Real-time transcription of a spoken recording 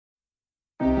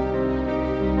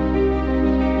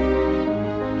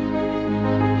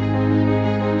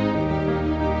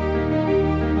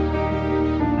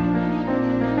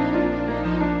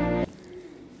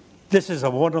This is a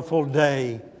wonderful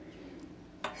day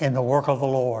in the work of the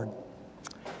Lord.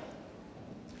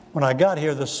 When I got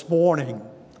here this morning,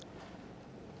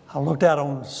 I looked out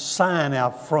on the sign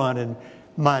out front and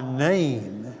my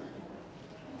name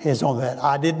is on that.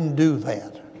 I didn't do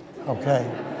that, okay?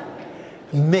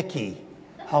 Mickey.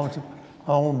 I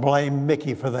won't blame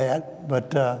Mickey for that,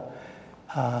 but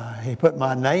he put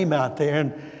my name out there,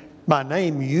 and my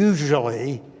name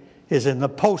usually is in the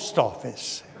post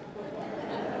office.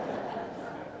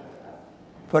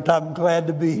 But I'm glad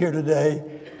to be here today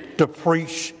to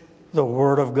preach the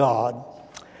Word of God.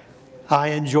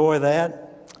 I enjoy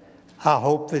that. I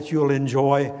hope that you'll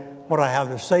enjoy what I have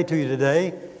to say to you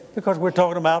today, because we're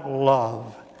talking about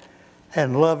love.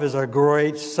 And love is a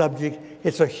great subject.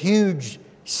 It's a huge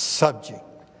subject.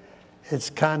 It's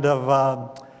kind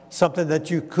of something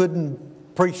that you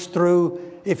couldn't preach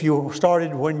through if you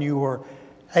started when you were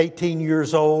 18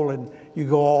 years old and you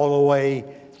go all the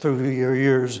way through your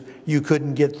years. You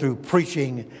couldn't get through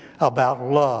preaching about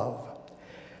love.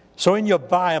 So in your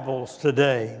Bibles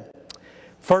today,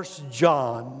 1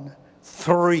 John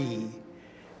 3,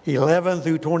 11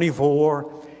 through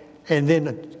 24, and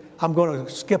then I'm going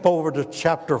to skip over to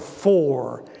chapter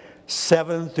 4,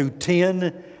 7 through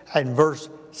 10, and verse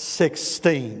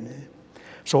 16.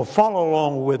 So follow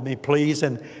along with me, please,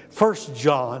 in 1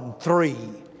 John 3,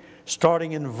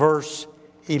 starting in verse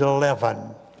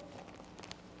 11.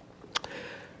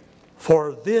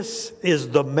 For this is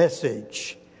the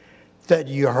message that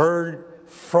you heard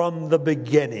from the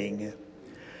beginning,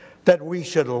 that we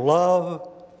should love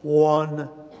one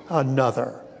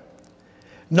another.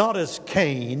 Not as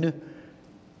Cain,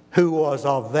 who was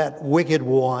of that wicked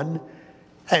one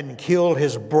and killed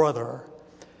his brother.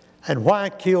 And why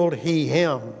killed he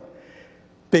him?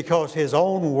 Because his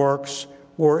own works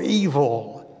were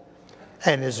evil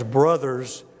and his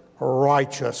brother's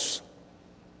righteous.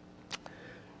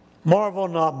 Marvel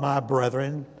not, my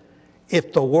brethren,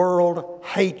 if the world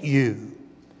hate you.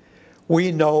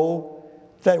 We know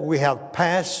that we have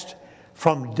passed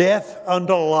from death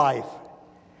unto life,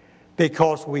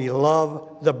 because we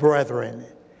love the brethren.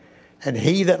 And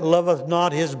he that loveth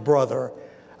not his brother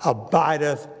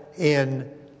abideth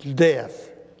in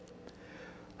death.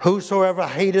 Whosoever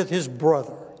hateth his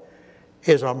brother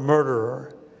is a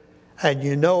murderer, and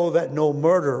you know that no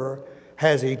murderer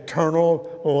has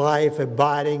eternal life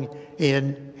abiding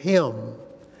in him.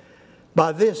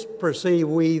 By this perceive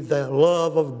we the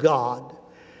love of God,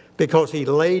 because he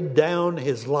laid down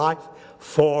his life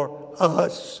for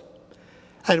us.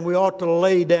 And we ought to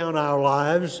lay down our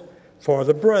lives for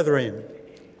the brethren.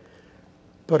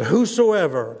 But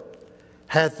whosoever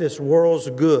hath this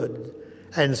world's good,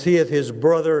 and seeth his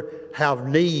brother have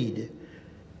need,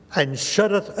 and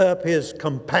shutteth up his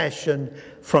compassion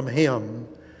from him,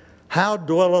 how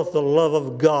dwelleth the love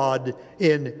of God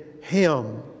in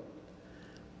him?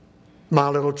 My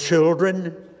little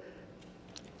children,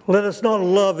 let us not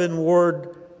love in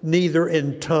word, neither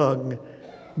in tongue,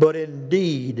 but in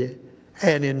deed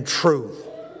and in truth.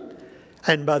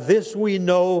 And by this we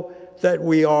know that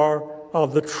we are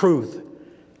of the truth,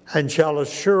 and shall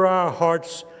assure our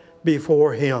hearts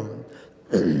before him.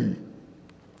 And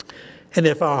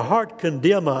if our heart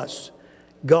condemn us,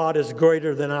 God is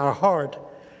greater than our heart,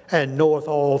 and knoweth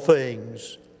all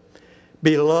things.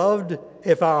 Beloved,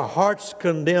 if our hearts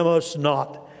condemn us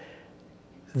not,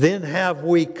 then have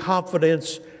we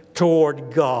confidence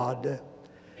toward God.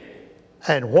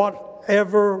 And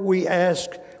whatever we ask,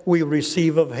 we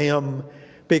receive of him,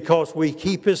 because we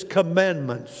keep his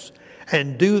commandments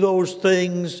and do those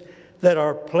things that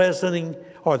are pleasing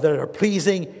or that are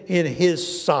pleasing in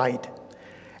his sight.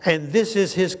 And this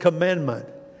is his commandment,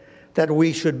 that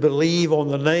we should believe on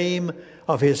the name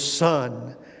of his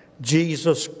Son,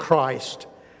 Jesus Christ,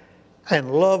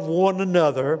 and love one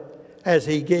another as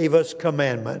he gave us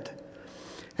commandment.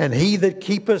 And he that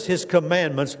keepeth his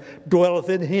commandments dwelleth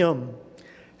in him,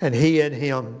 and he in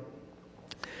him.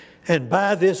 And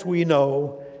by this we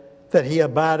know that he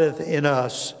abideth in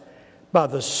us, by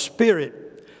the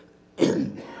Spirit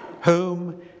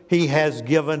whom he has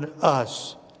given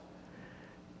us.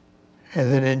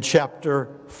 And then in chapter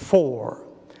 4,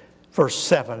 verse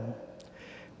 7,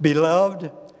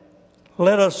 Beloved,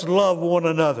 let us love one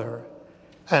another,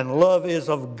 and love is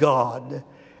of God,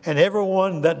 and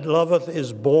everyone that loveth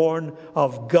is born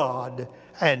of God,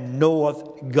 and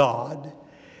knoweth God.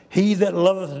 He that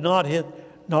loveth not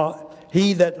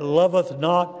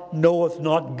knoweth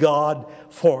not God,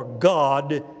 for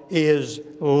God is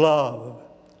love.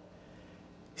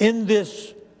 In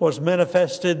this was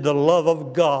manifested the love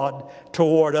of God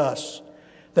toward us,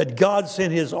 that God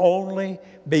sent his only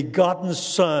begotten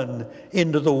Son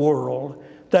into the world,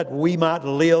 that we might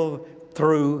live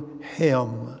through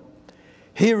him.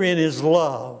 Herein is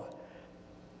love,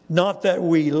 not that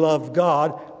we love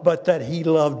God, but that he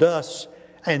loved us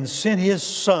and sent his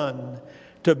Son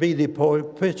to be the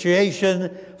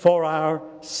propitiation for our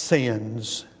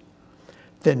sins.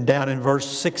 Then down in verse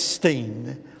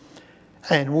 16,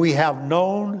 and we have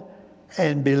known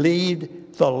and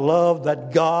believed the love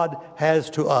that God has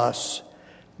to us.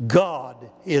 God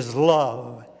is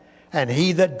love, and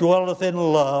he that dwelleth in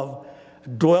love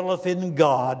dwelleth in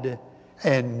God,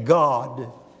 and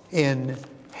God in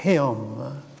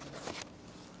him.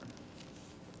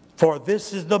 For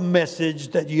this is the message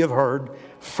that you have heard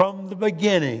from the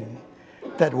beginning,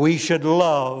 that we should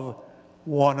love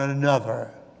one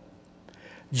another.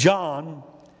 John,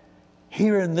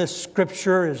 here in this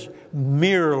scripture, is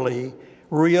merely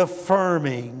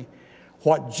reaffirming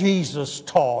what Jesus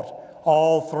taught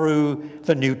all through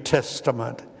the New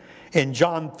Testament. In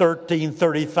John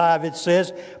 13:35 it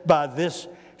says, by this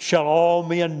shall all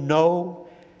men know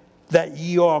that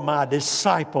ye are my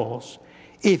disciples,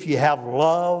 if you have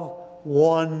love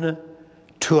one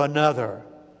to another.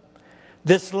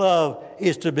 This love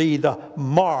is to be the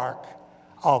mark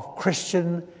of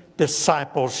Christian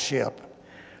discipleship.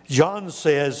 John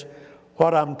says,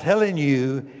 what I'm telling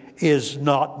you is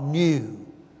not new.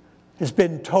 It's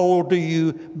been told to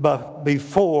you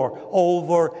before,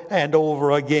 over and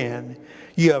over again.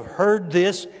 You have heard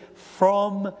this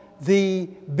from the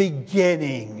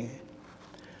beginning.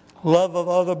 Love of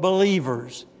other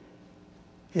believers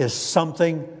is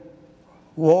something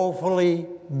woefully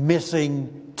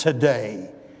missing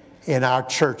today in our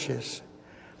churches.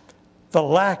 The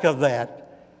lack of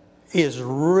that is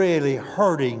really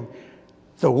hurting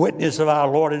the witness of our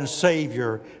Lord and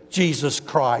Savior, Jesus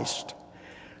Christ.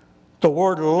 The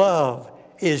word love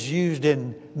is used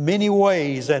in many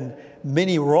ways and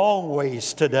many wrong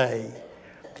ways today.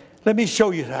 Let me show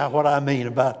you what I mean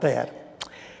about that.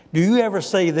 Do you ever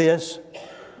say this?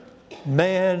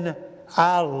 Man,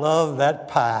 I love that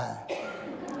pie.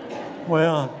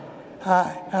 Well,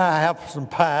 I have some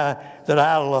pie that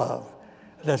I love.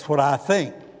 That's what I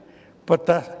think. But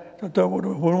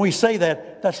when we say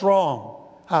that, that's wrong.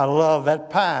 I love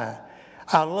that pie.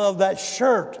 I love that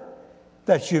shirt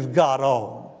that you've got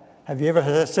on. Have you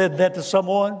ever said that to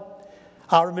someone?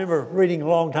 I remember reading a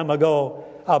long time ago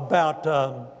about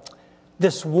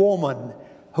this woman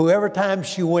who every time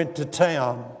she went to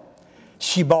town,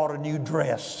 she bought a new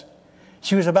dress.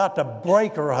 She was about to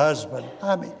break her husband.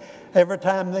 I mean, every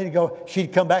time they'd go,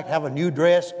 she'd come back, have a new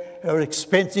dress, an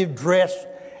expensive dress.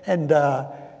 And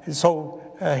so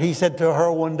he said to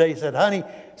her one day, he said, honey,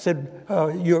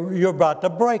 you're about to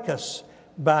break us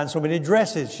buying so many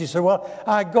dresses. She said, well,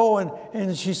 I go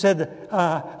and she said,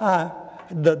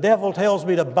 the devil tells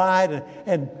me to buy it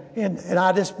and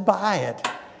I just buy it.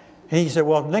 And he said,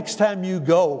 well, next time you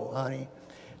go, honey,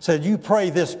 said, you pray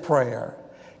this prayer.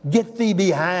 Get thee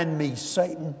behind me,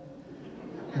 Satan.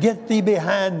 Get thee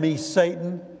behind me,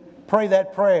 Satan. Pray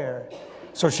that prayer.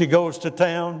 So she goes to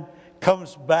town,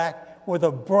 comes back with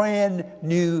a brand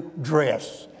new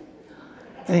dress.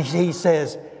 And he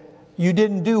says, you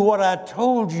didn't do what I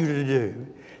told you to do.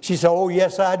 She said, oh,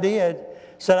 yes, I did.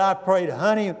 Said, I prayed,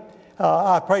 honey,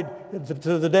 I prayed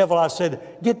to the devil. I said,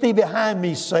 get thee behind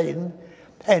me, Satan.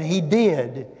 And he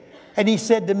did. And he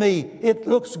said to me, it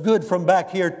looks good from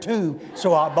back here too,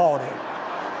 so I bought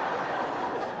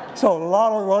it. So a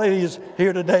lot of ladies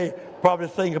here today probably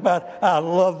think about, I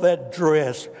love that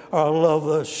dress, or I love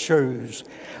those shoes.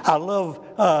 I love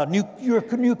your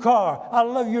new car. I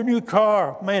love your new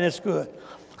car. Man, it's good.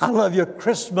 I love your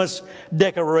Christmas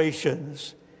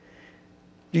decorations.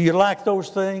 Do you like those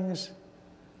things?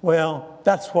 Well,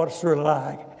 that's what it's really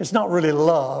like. It's not really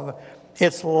love.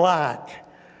 It's like.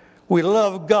 We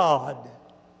love God.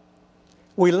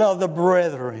 We love the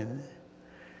brethren.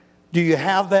 Do you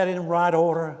have that in right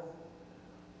order?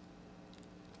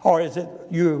 Or is it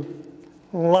you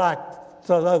like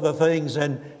the other things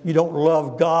and you don't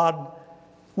love God?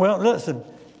 Well, listen,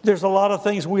 there's a lot of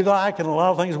things we like and a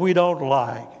lot of things we don't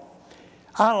like.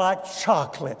 I like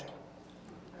chocolate.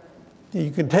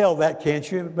 You can tell that, can't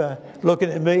you, by looking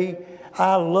at me?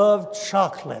 I love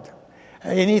chocolate.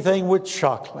 Anything with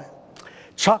chocolate.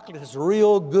 Chocolate is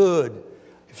real good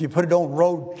if you put it on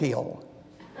roadkill.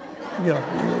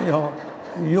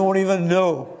 You don't even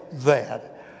know that.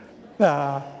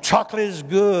 Chocolate is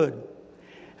good,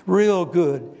 real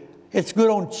good. It's good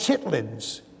on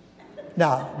chitlins.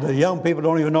 Now, the young people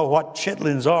don't even know what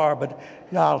chitlins are, but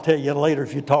I'll tell you later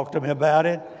if you talk to me about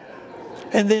it.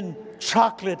 And then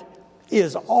chocolate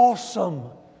is awesome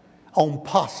on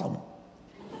possum.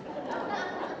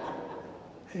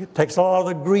 It takes a lot of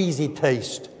the greasy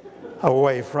taste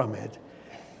away from it.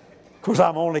 Of course,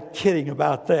 I'm only kidding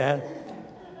about that.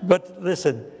 But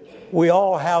listen, we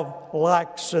all have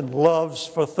likes and loves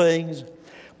for things.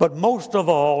 But most of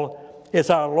all, it's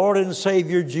our Lord and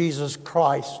Savior Jesus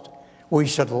Christ we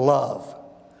should love.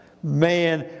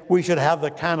 Man, we should have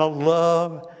the kind of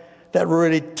love that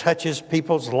really touches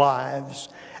people's lives.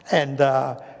 And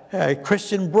a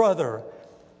Christian brother,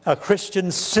 a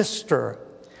Christian sister,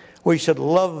 we should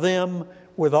love them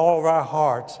with all of our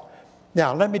hearts.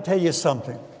 Now, let me tell you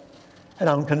something. And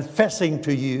I'm confessing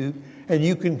to you, and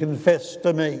you can confess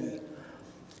to me.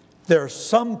 There are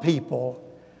some people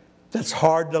that's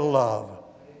hard to love.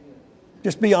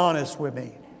 Just be honest with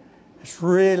me. It's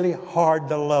really hard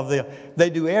to love them. They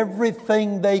do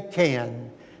everything they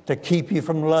can to keep you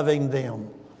from loving them.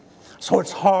 So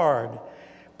it's hard.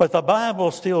 But the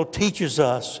Bible still teaches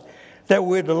us that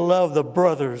we're to love the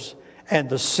brothers and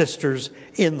the sisters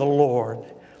in the Lord.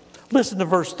 Listen to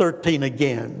verse 13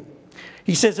 again.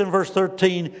 He says in verse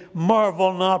 13,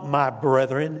 "Marvel not, my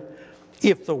brethren,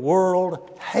 if the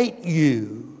world hate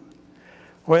you."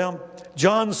 Well,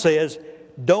 John says,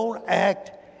 don't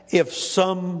act if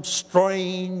some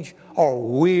strange or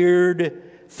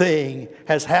weird thing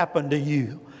has happened to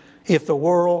you, if the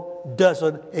world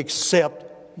doesn't accept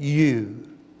you.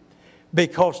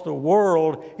 Because the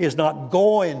world is not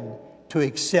going to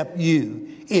accept you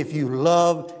if you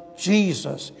love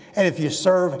Jesus and if you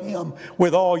serve Him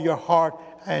with all your heart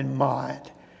and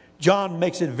mind. John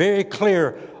makes it very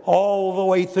clear all the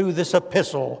way through this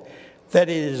epistle that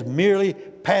it is merely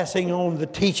passing on the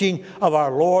teaching of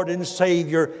our Lord and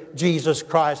Savior Jesus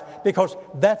Christ, because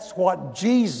that's what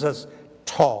Jesus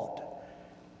taught.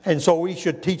 And so we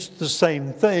should teach the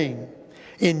same thing.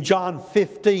 In John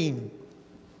 15,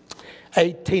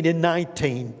 18 and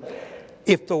 19,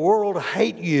 "If the world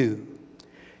hate you,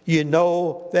 you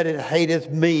know that it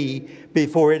hateth me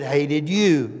before it hated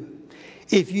you.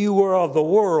 If you were of the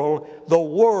world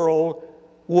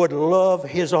would love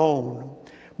his own.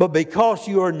 But because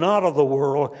you are not of the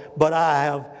world, but I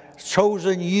have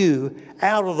chosen you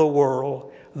out of the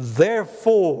world,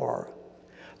 therefore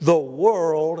the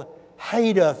world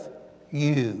hateth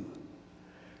you."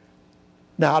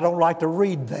 Now, I don't like to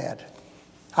read that.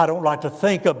 I don't like to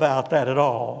think about that at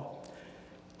all.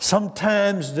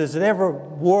 Sometimes, does it ever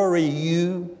worry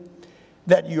you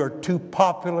that you're too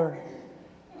popular?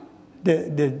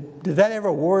 Did that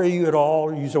ever worry you at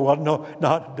all? You say, "Well, no,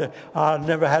 I've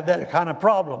never had that kind of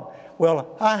problem." Well,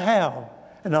 I have.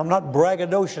 And I'm not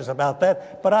braggadocious about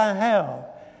that, but I have.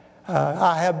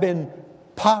 I have been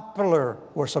popular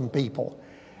with some people.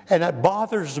 And that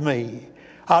bothers me.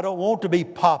 I don't want to be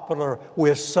popular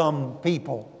with some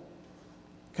people.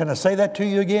 Can I say that to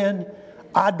you again?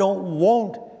 I don't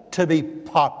want to be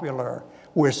popular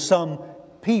with some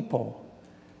people.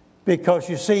 Because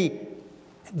you see,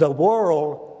 the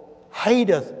world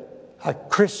hateth a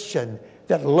Christian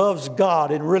that loves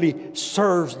God and really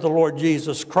serves the Lord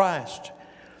Jesus Christ.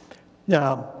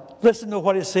 Now, listen to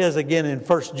what it says again in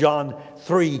 1 John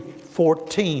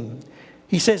 3:14.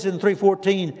 He says in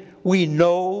 3:14, "We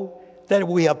know that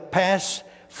we have passed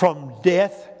from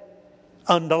death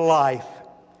unto life,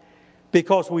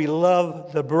 because we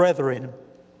love the brethren.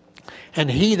 And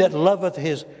he that loveth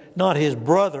not his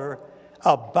brother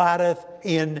abideth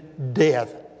in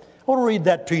death." I want to read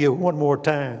that to you one more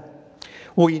time.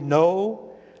 "We know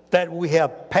that we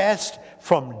have passed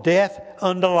from death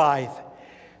unto life,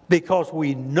 because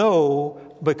we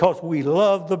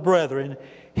love the brethren.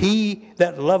 He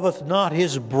that loveth not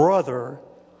his brother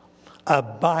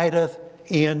abideth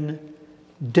in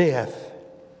death."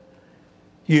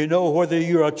 You know whether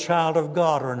you're a child of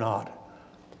God or not.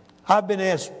 I've been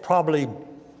asked probably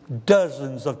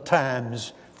dozens of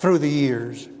times through the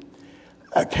years,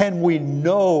 can we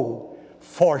know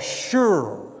for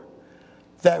sure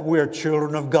that we're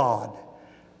children of God?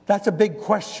 That's a big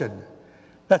question.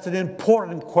 That's an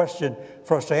important question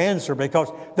for us to answer,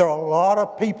 because there are a lot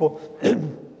of people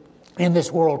in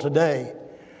this world today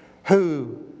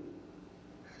who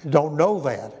don't know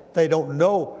that. They don't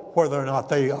know whether or not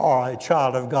they are a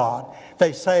child of God.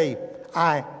 They say,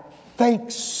 "I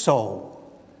think so.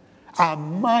 I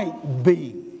might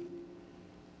be."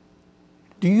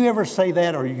 Do you ever say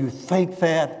that, or you think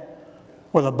that?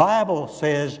 Well, the Bible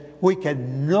says we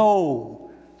can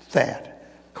know that.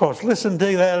 Because listen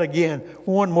to that again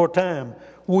one more time.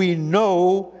 We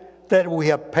know that we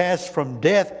have passed from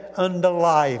death unto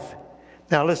life.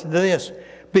 Now listen to this.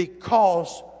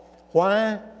 Because,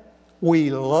 why?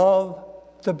 We love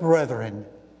the brethren.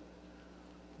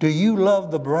 Do you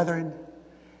love the brethren?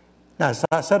 Now, as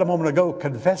I said a moment ago,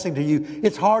 confessing to you,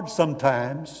 it's hard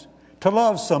sometimes to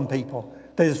love some people.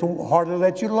 They just won't hardly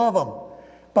let you love them.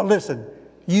 But listen,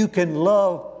 you can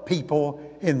love people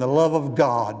in the love of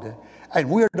God. And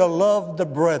we're to love the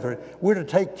brethren. We're to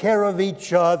take care of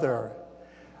each other.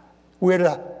 We're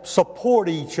to support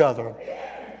each other.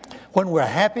 When we're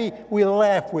happy, we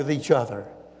laugh with each other.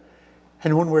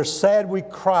 And when we're sad, we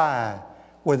cry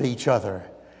with each other.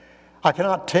 I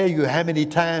cannot tell you how many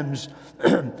times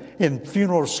in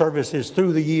funeral services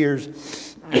through the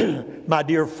years, my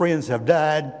dear friends have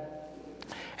died,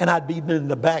 and I'd be in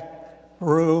the back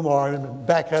room or in the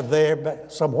back of there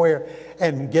somewhere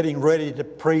and getting ready to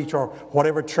preach, or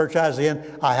whatever church I was in,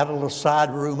 I had a little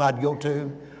side room I'd go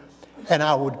to, and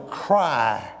I would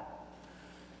cry.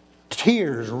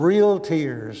 Tears, real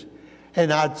tears.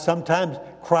 And I'd sometimes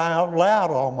cry out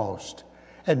loud almost.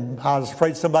 And I was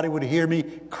afraid somebody would hear me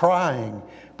crying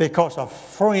because a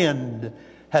friend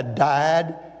had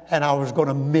died and I was going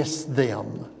to miss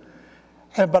them.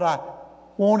 But I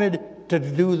wanted to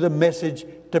do the message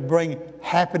to bring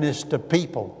happiness to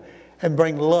people and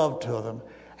bring love to them.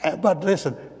 But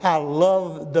listen, I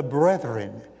love the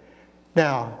brethren.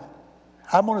 Now,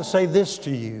 I'm going to say this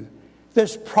to you.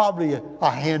 There's probably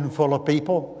a handful of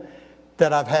people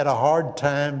that I've had a hard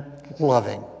time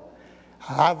loving.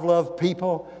 I've loved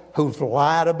people who've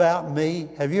lied about me.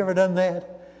 Have you ever done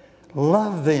that?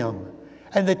 Love them.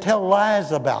 And they tell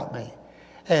lies about me.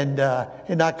 And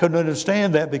I couldn't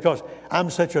understand that because I'm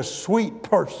such a sweet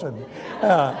person.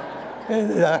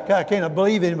 I can't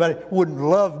believe anybody wouldn't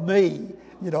love me,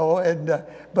 you know.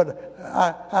 But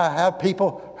I have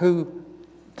people who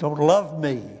don't love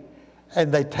me.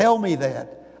 And they tell me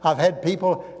that. I've had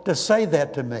people to say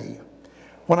that to me.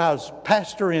 When I was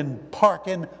pastor in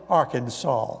Parkin,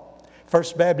 Arkansas,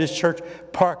 First Baptist Church,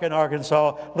 Parkin,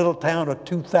 Arkansas, little town of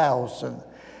 2,000.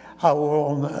 I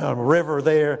was on a river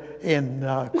there in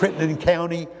Crittenden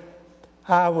County.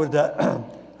 I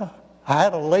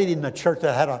had a lady in the church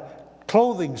that had a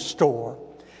clothing store.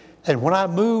 And when I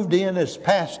moved in as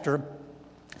pastor,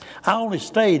 I only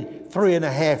stayed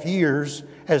 3.5 years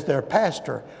as their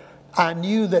pastor. I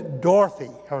knew that Dorothy,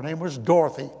 her name was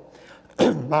Dorothy,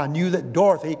 I knew that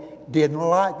Dorothy didn't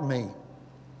like me.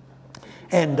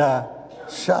 And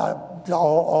so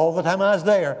all the time I was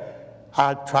there,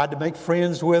 I tried to make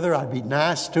friends with her. I'd be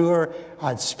nice to her.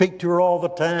 I'd speak to her all the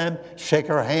time, shake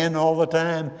her hand all the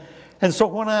time. And so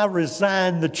when I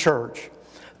resigned the church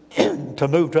to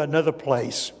move to another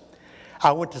place,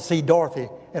 I went to see Dorothy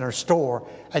in her store,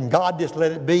 and God just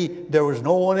let it be. There was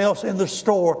no one else in the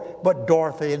store but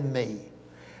Dorothy and me.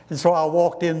 And so I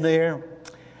walked in there,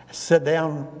 sat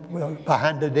down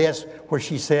behind the desk where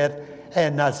she sat,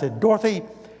 and I said, Dorothy,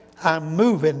 I'm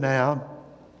moving now,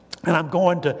 and I'm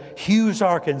going to Hughes,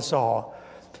 Arkansas.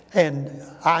 And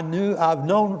I've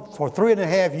known for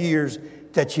 3.5 years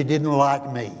that you didn't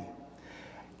like me.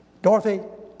 Dorothy,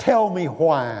 tell me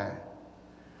why.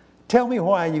 Tell me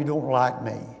why you don't like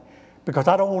me. Because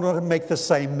I don't want to make the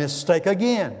same mistake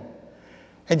again.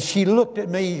 And she looked at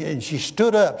me and she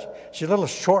stood up. She's a little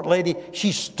short lady.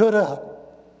 She stood up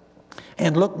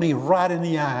and looked me right in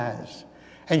the eyes.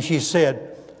 And she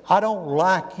said, I don't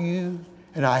like you,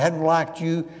 and I hadn't liked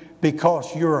you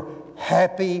because you're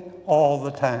happy all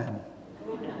the time.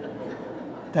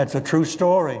 That's a true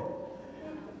story.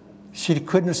 She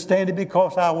couldn't stand it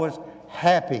because I was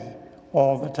happy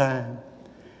all the time.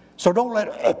 So don't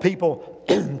let people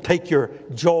take your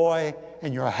joy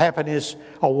and your happiness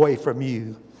away from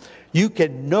you. You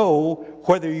can know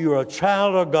whether you're a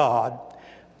child of God.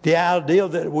 The ideal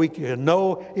that we can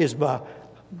know is by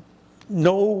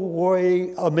no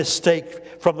way a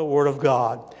mistake from the Word of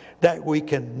God. That we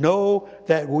can know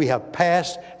that we have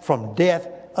passed from death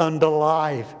unto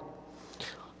life.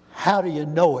 How do you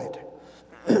know it?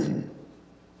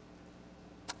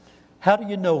 How do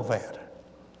you know that?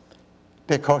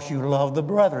 Because you love the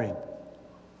brethren.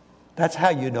 That's how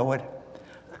you know it.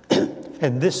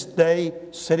 And this day,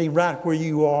 sitting right where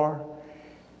you are,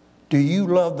 do you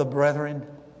love the brethren?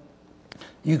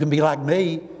 You can be like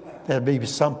me. There'll be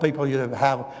some people you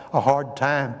have a hard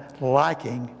time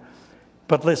liking.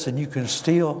 But listen, you can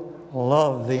still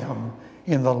love them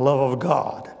in the love of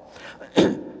God.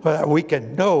 We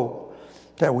can know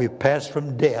that we've passed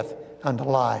from death unto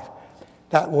life.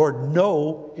 That word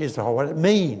know is what it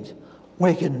means.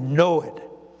 We can know it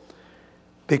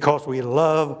because we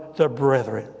love the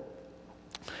brethren.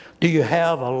 Do you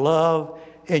have a love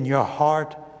in your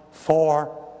heart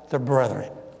for the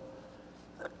brethren?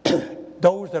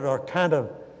 Those that are kind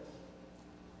of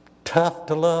tough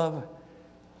to love,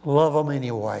 love them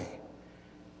anyway.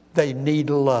 They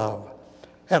need love.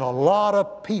 And a lot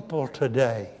of people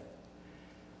today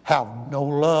have no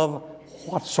love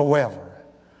whatsoever.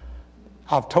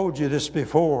 I've told you this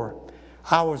before.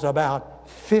 I was about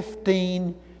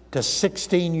 15 to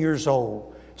 16 years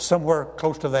old, somewhere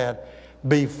close to that,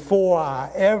 before I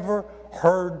ever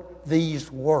heard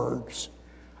these words,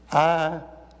 I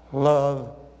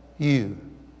love you.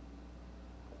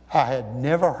 I had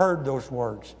never heard those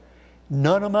words.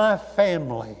 None of my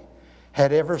family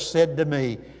had ever said to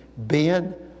me,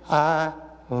 Ben, I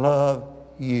love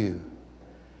you.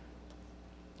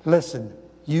 Listen,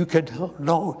 you can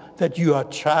know that you are a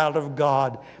child of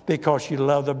God because you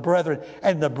love the brethren.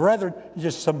 And the brethren is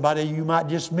just somebody you might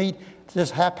just meet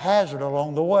just haphazard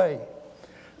along the way.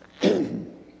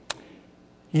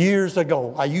 Years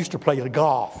ago, I used to play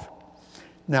golf.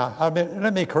 Now,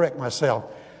 let me correct myself.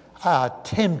 I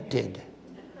attempted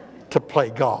to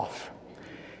play golf.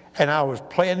 And I was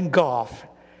playing golf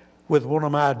with one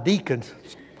of my deacons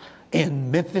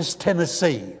in Memphis,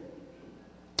 Tennessee.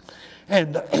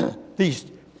 And these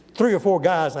 3 or 4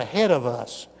 guys ahead of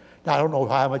us, now I don't know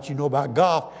how much you know about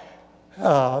golf,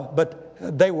 but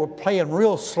they were playing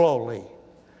real slowly.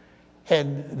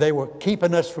 And they were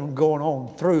keeping us from going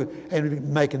on through and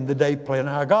making the day playing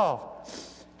our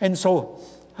golf. And so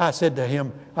I said to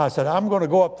him, I said, I'm going to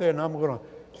go up there and I'm going to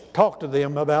talk to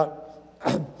them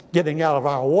about getting out of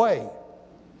our way.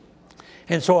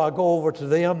 And so I go over to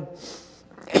them,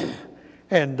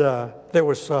 and there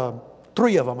was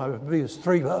 3 of them. I believe it was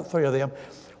three of them.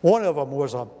 One of them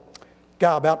was a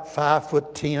guy about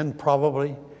 5'10",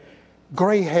 probably,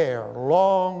 gray hair,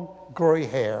 long gray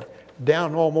hair,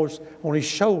 down almost on his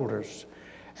shoulders,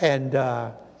 and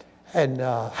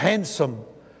handsome,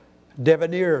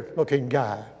 debonair-looking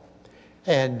guy.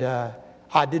 And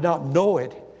I did not know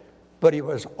it, but he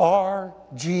was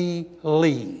R.G.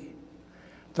 Lee,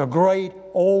 the great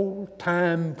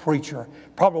old-time preacher,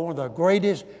 probably one of the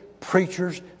greatest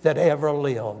preachers that ever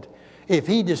lived. If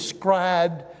he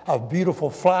described a beautiful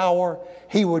flower,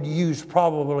 he would use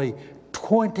probably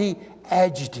 20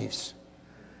 adjectives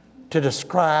to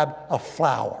describe a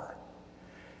flower.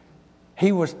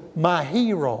 He was my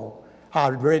hero.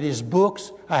 I'd read his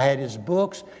books. I had his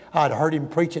books. I'd heard him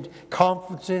preach at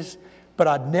conferences, but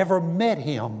I'd never met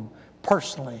him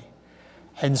personally.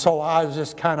 And so I was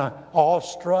just kind of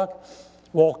awestruck,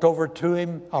 walked over to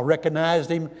him. I recognized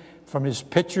him from his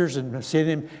pictures and seeing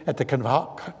him at the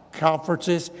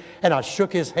conferences. And I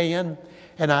shook his hand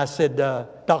and I said,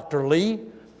 Dr. Lee,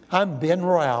 I'm Ben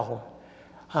Rowell.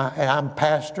 And I'm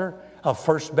pastor of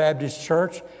First Baptist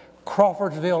Church,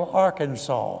 Crawfordsville,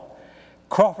 Arkansas.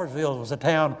 Crawfordsville was a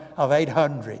town of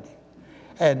 800.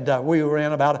 And we were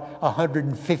in about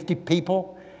 150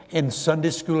 people in Sunday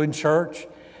school and church.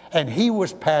 And he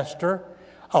was pastor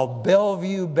of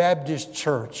Bellevue Baptist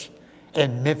Church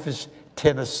in Memphis,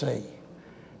 Tennessee.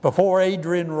 Before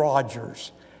Adrian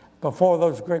Rogers, before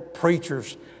those great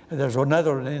preachers, there's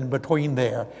another one in between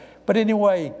there. But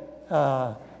anyway,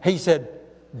 he said,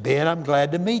 Ben, I'm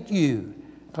glad to meet you.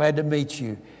 Glad to meet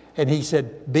you. And he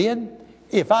said, Ben,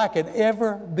 if I could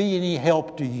ever be any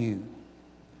help to you,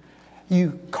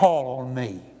 you call on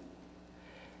me.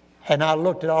 And I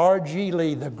looked at R.G.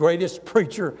 Lee, the greatest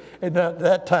preacher in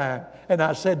that time, and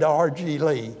I said to R.G.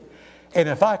 Lee, and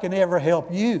if I can ever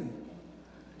help you,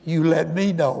 you let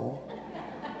me know.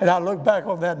 And I look back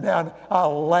on that now and I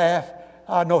laugh.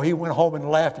 I know he went home and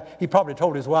laughed. He probably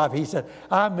told his wife, he said,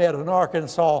 I met an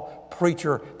Arkansas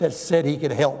preacher that said he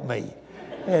could help me.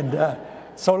 And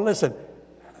so listen,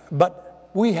 but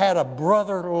we had a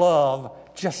brother love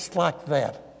just like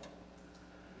that.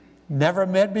 Never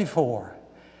met before.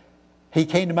 He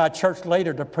came to my church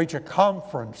later to preach a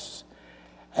conference,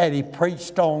 and he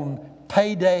preached on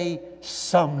Payday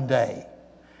Someday.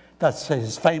 That's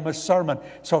his famous sermon.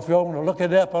 So if you want to look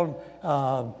it up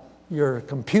on your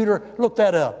computer, look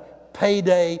that up.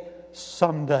 Payday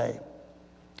Someday.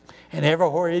 And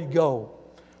everywhere he'd go,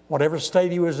 whatever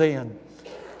state he was in,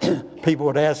 people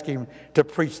would ask him to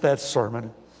preach that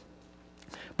sermon.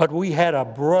 But we had a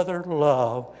brother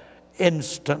love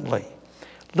instantly.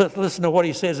 Listen to what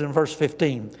he says in verse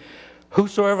 15.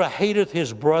 Whosoever hateth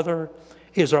his brother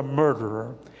is a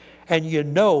murderer, and you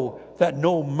know that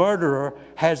no murderer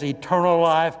has eternal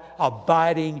life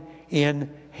abiding in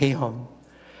him.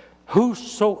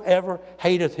 Whosoever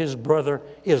hateth his brother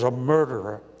is a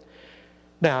murderer.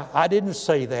 Now, I didn't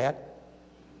say that.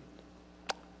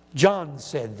 John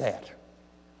said that.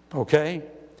 Okay?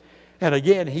 And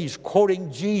again, he's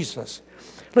quoting Jesus.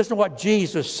 Listen to what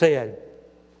Jesus said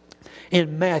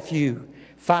in Matthew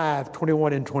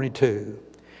 5:21 and 22.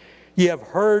 Ye have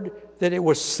heard that it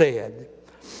was said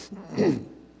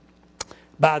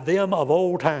by them of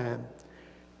old time,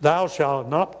 thou shalt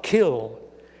not kill,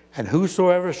 and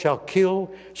whosoever shall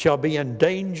kill shall be in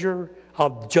danger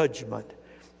of judgment.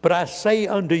 But I say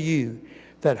unto you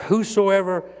that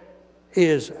whosoever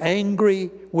is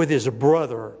angry with his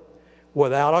brother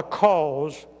without a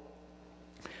cause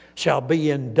shall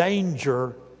be in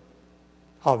danger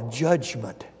of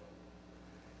judgment.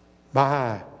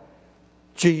 My,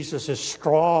 Jesus is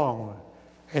strong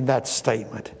in that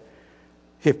statement.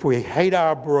 If we hate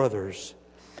our brothers,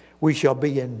 we shall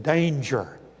be in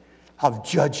danger of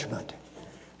judgment.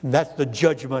 And that's the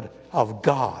judgment of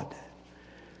God.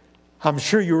 I'm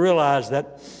sure you realize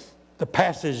that the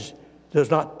passage does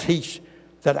not teach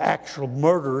that actual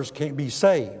murderers can't be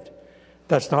saved.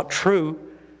 That's not true.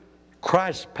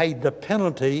 Christ paid the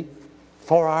penalty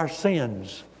for our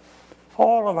sins,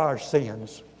 all of our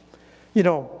sins. You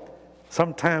know,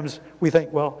 sometimes we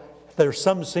think, well, there's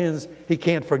some sins He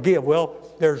can't forgive. Well,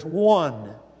 there's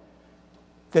one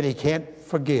that He can't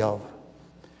forgive.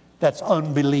 That's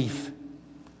unbelief.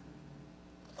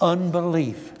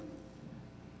 Unbelief.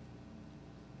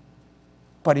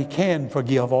 But He can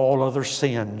forgive all other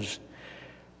sins.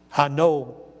 I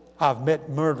know I've met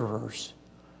murderers.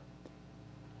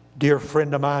 Dear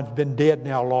friend of mine's been dead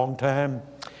now a long time.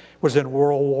 Was in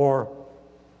World War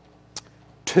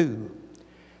II.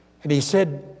 And he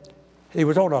said he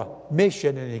was on a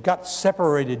mission and he got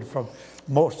separated from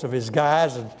most of his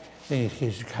guys and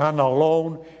he's kind of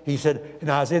alone. He said,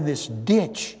 and I was in this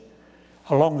ditch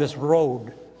along this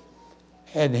road.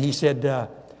 And he said,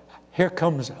 here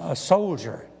comes a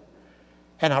soldier.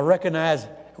 And I recognized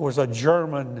it was a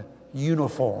German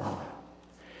uniform.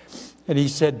 And he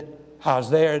said, I was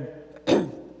there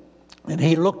and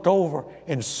he looked over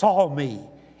and saw me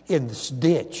in this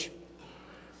ditch.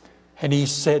 And he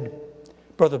said,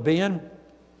 Brother Ben,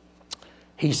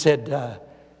 he said,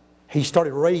 he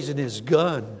started raising his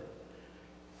gun.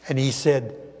 And he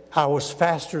said, I was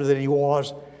faster than he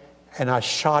was, and I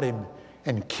shot him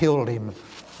and killed him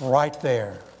right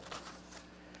there.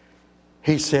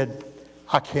 He said,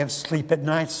 I can't sleep at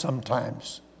night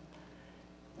sometimes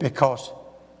because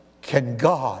can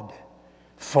God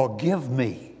forgive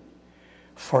me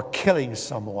for killing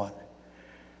someone?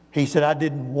 He said, I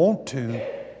didn't want to,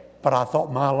 but I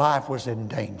thought my life was in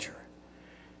danger.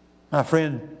 My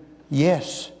friend,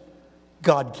 yes,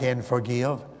 God can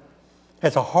forgive.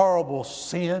 It's a horrible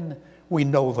sin. We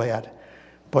know that.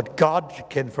 But God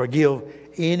can forgive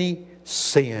any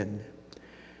sin.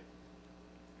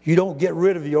 You don't get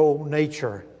rid of your old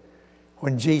nature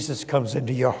when Jesus comes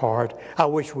into your heart. I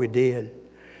wish we did.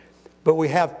 But we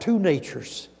have two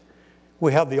natures.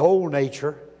 We have the old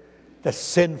nature that's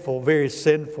sinful, very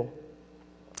sinful.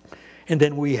 And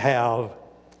then we have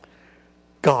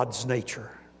God's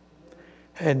nature.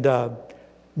 And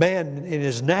man in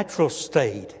his natural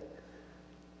state,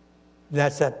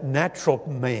 that's that natural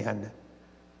man,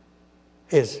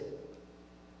 is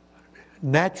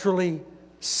naturally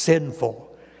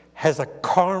sinful, has a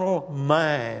carnal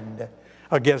mind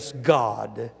against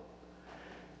God.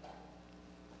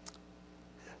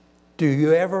 Do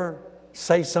you ever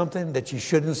say something that you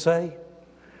shouldn't say?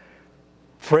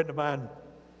 A friend of mine,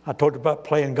 I told you about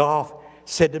playing golf,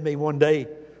 said to me one day,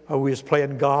 we was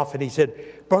playing golf, and he said,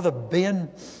 Brother Ben,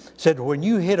 said, when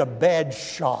you hit a bad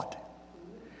shot,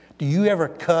 do you ever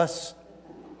cuss?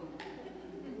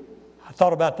 I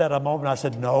thought about that a moment. I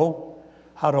said, no,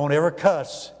 I don't ever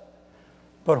cuss.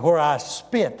 But where I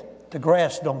spit, the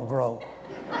grass don't grow.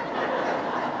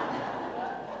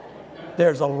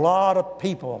 There's a lot of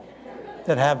people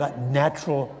that have that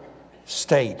natural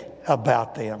state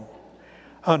about them,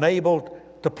 unable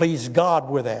to please God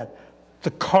with that.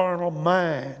 The carnal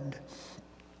mind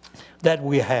that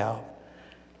we have.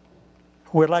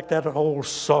 We're like that old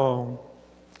song,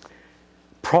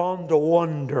 prone to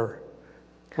wonder,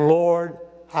 Lord,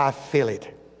 I feel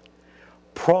it.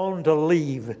 Prone to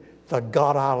leave the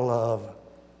God I love.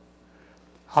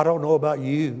 I don't know about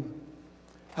you.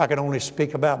 I can only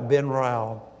speak about Ben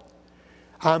Rao.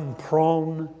 I'm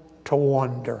prone to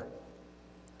wonder.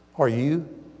 Are you?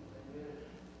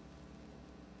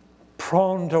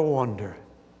 Prone to wonder.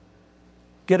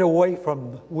 Get away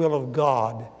from the will of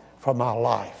God for my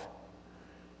life.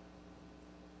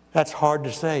 That's hard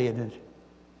to say, isn't it?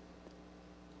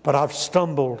 But I've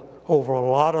stumbled over a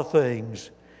lot of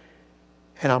things,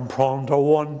 and I'm prone to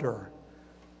wonder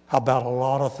about a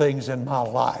lot of things in my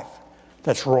life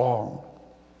that's wrong.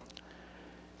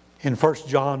 In 1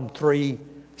 John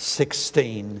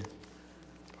 3:16,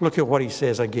 look at what he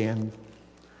says again.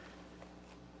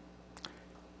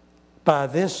 By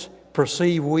this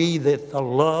perceive we that the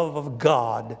love of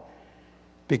God,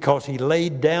 because he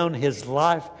laid down his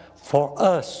life for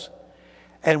us,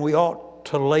 and we ought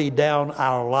to lay down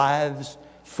our lives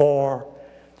for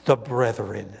the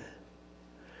brethren.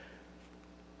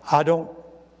 I don't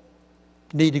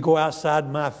need to go outside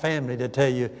my family to tell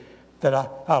you that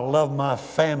I love my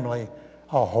family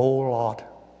a whole lot.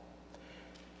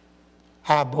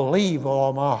 I believe with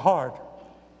all my heart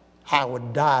I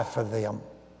would die for them.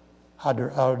 I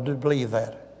do believe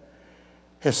that.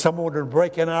 If someone were to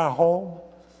break in our home,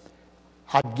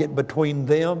 I'd get between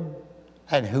them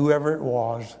and whoever it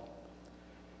was.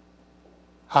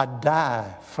 I'd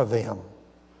die for them.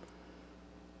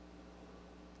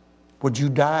 Would you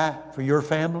die for your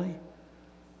family?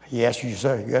 Yes, you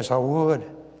say. Yes, I would.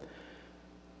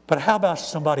 But how about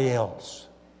somebody else?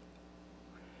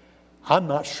 I'm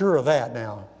not sure of that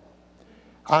now.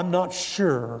 I'm not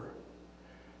sure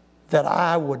that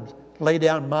I would lay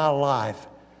down my life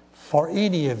for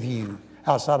any of you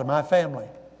outside of my family.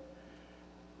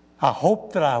 I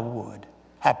hope that I would.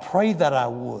 I pray that I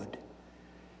would.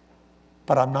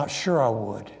 But I'm not sure I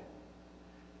would.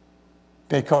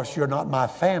 Because you're not my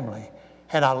family.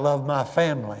 And I love my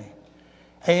family.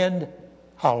 And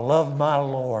I love my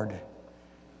Lord.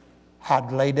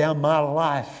 I'd lay down my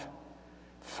life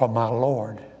for my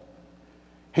Lord.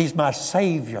 He's my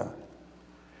Savior.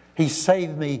 He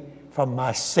saved me from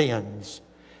my sins.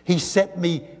 He set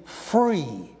me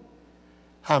free.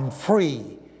 I'm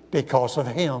free because of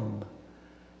Him.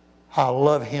 I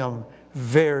love Him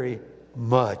very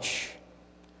much.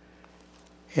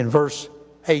 In verse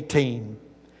 18,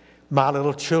 my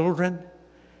little children,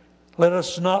 let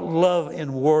us not love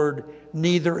in word,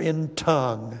 neither in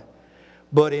tongue,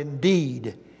 but in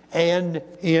deed and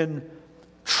in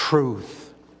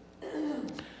truth.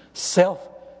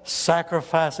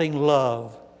 Self-sacrificing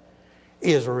love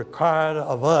is required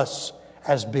of us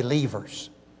as believers.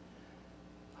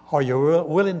 Are you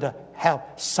willing to have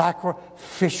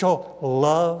sacrificial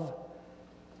love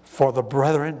for the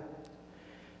brethren?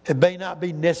 It may not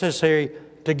be necessary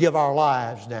to give our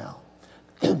lives now.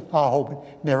 I hope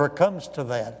it never comes to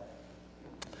that,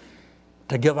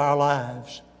 to give our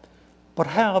lives. But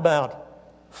how about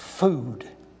food?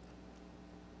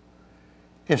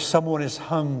 If someone is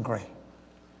hungry,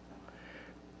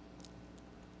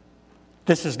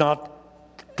 this is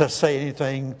not to say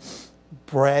anything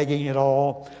bragging at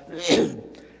all,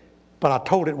 but I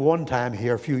told it one time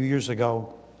here a few years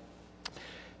ago.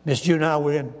 Miss June and I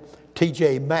were in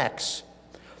TJ Maxx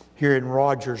here in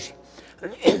Rogers,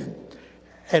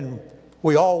 and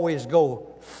we always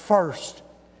go first,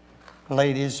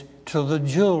 ladies, to the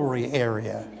jewelry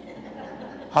area.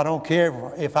 I don't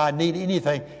care if I need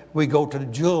anything, we go to the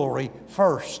jewelry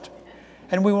first.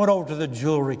 And we went over to the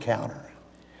jewelry counter.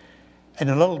 And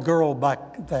a little girl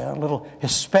back there, a little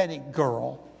Hispanic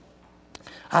girl,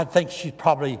 I think she's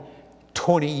probably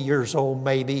 20 years old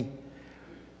maybe.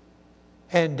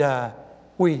 And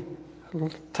we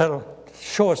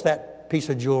show us that piece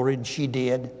of jewelry, and she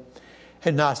did.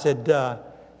 And I said,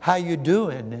 how you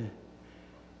doing?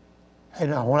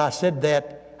 And when I said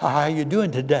that, how you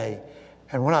doing today?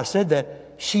 And when I said that,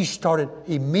 she started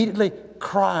immediately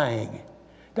crying.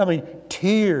 I mean,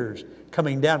 tears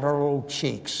coming down her little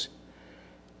cheeks.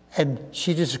 And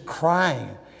she just crying.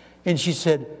 And she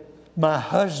said, my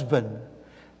husband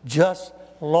just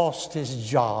lost his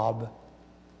job.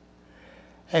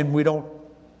 And we don't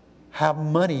have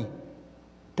money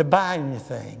to buy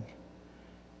anything.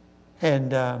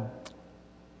 And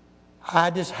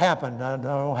I just happened, I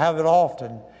don't have it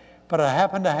often, but I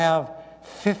happen to have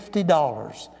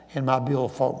 $50 in my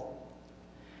billfold.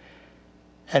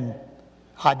 And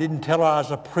I didn't tell her I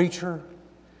was a preacher,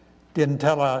 didn't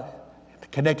tell her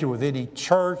connected with any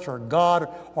church or God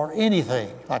or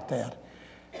anything like that.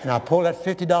 And I pulled that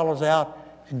 $50 out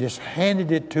and just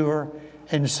handed it to her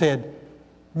and said,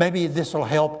 maybe this will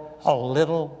help a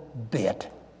little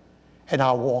bit. And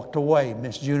I walked away.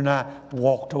 Miss June and I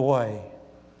walked away.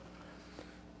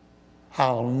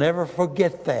 I'll never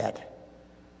forget that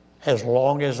as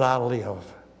long as I live.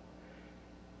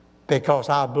 Because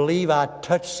I believe I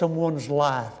touched someone's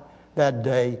life that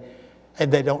day,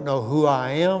 and they don't know who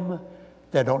I am,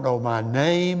 they don't know my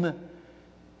name,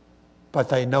 but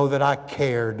they know that I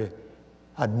cared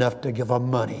enough to give them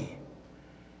money.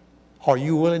 Are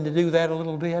you willing to do that a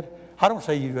little bit? I don't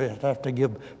say you have to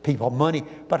give people money,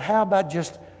 but how about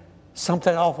just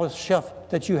something off the shelf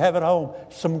that you have at home,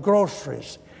 some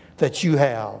groceries that you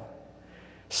have.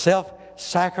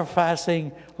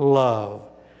 Self-sacrificing love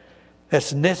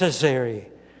that's necessary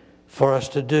for us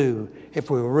to do if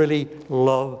we really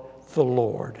love the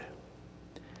Lord.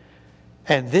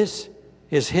 And this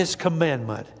is His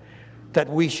commandment, that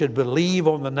we should believe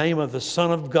on the name of the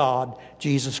Son of God,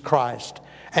 Jesus Christ,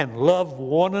 and love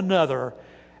one another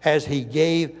as He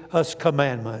gave us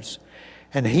commandments.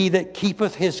 And he that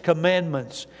keepeth His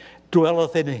commandments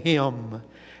dwelleth in Him,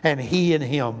 and He in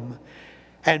him.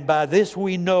 And by this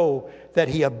we know that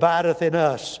He abideth in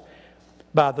us,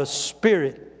 by the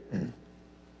Spirit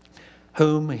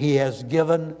whom He has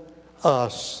given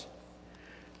us.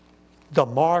 The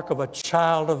mark of a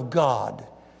child of God,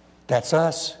 that's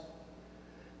us.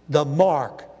 The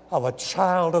mark of a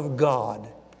child of God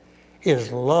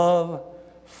is love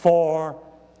for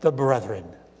the brethren.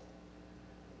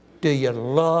 Do you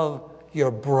love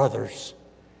your brothers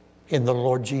in the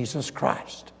Lord Jesus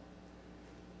Christ?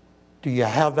 Do you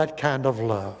have that kind of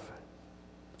love?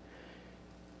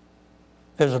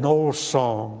 There's an old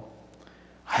song.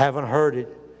 I haven't heard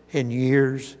it in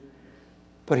years,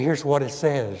 but here's what it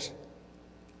says.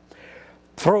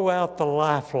 Throw out the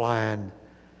lifeline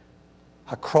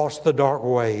across the dark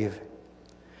wave.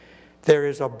 There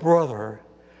is a brother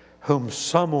whom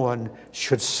someone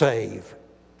should save.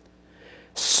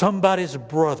 Somebody's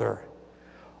brother.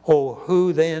 Oh,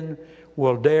 who then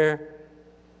will dare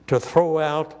to throw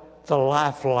out the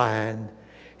lifeline,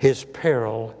 his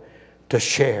peril to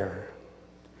share?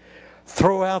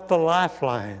 Throw out the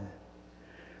lifeline.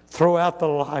 Throw out the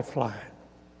lifeline.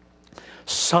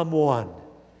 Someone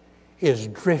is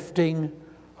drifting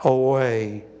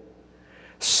away.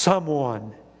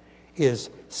 Someone is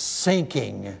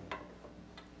sinking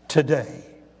today.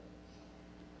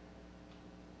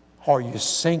 Are you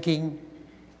sinking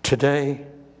today?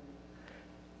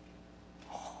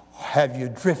 Have you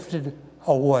drifted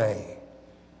away?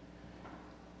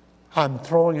 I'm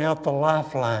throwing out the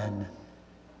lifeline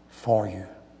for you.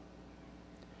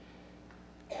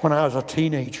 When I was a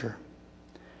teenager,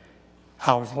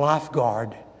 I was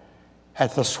lifeguard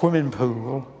at the swimming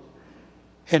pool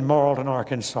in Morrilton,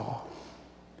 Arkansas.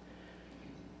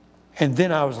 And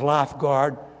then I was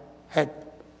lifeguard at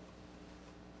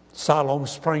Siloam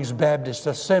Springs Baptist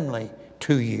Assembly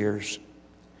 2 years.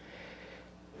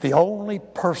 The only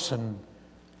person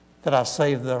that I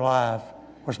saved their life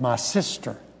was my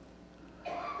sister.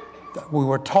 We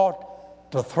were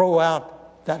taught to throw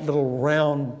out that little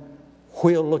round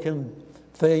wheel-looking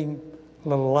thing,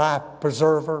 little life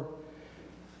preserver.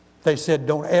 They said,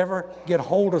 don't ever get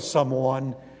hold of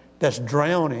someone that's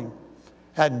drowning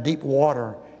out in deep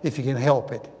water if you can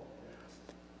help it.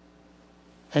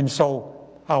 And so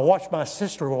I watched my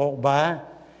sister walk by,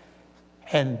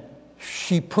 and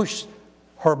she pushed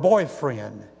her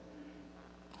boyfriend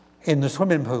in the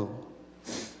swimming pool.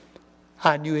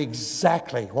 I knew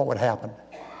exactly what would happen.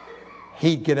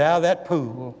 He'd get out of that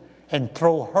pool and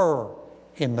throw her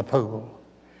in the pool.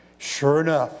 Sure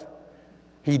enough,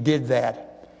 he did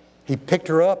that. He picked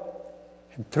her up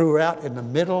and threw her out in the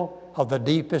middle of the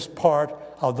deepest part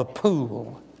of the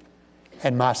pool.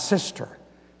 And my sister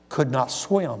could not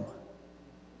swim.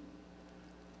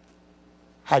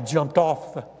 I jumped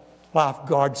off the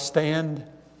lifeguard stand,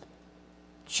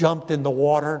 jumped in the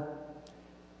water,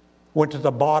 went to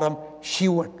the bottom. She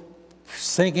went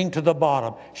sinking to the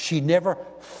bottom. She never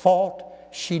fought.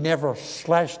 She never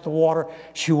slashed the water.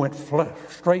 She went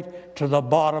straight to the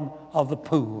bottom of the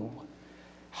pool.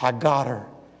 I got her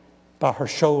by her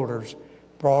shoulders,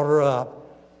 brought her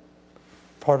up,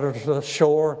 brought her to the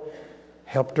shore,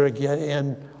 helped her get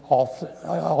in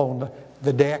on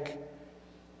the deck.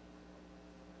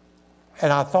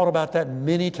 And I thought about that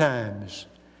many times,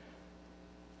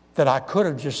 that I could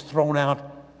have just thrown out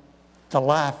the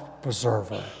life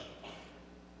preserver,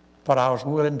 but I was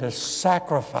willing to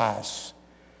sacrifice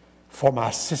for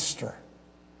my sister.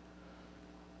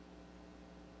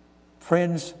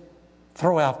 Friends,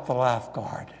 throw out the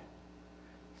lifeguard.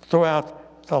 Throw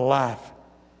out the lifeguard.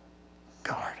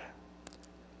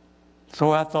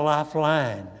 Throw out the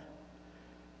lifeline.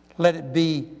 Let it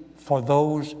be for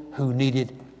those who need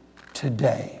it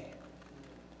today.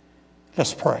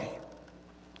 Let's pray.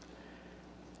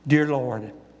 Dear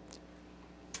Lord,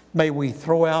 may we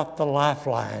throw out the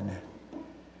lifeline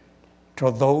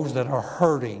to those that are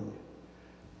hurting,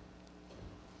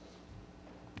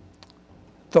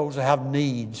 those that have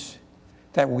needs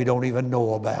that we don't even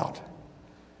know about.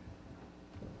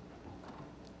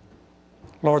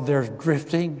 Lord, they're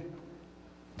drifting,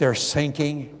 they're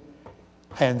sinking,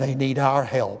 and they need our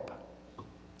help.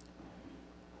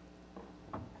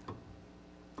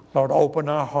 Lord, open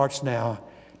our hearts now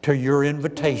to your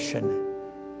invitation.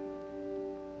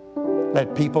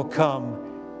 Let people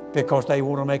come because they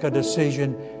want to make a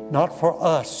decision not for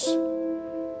us,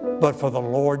 but for the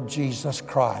Lord Jesus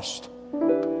Christ.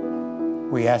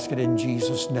 We ask it in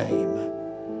Jesus' name.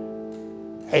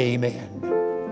 Amen.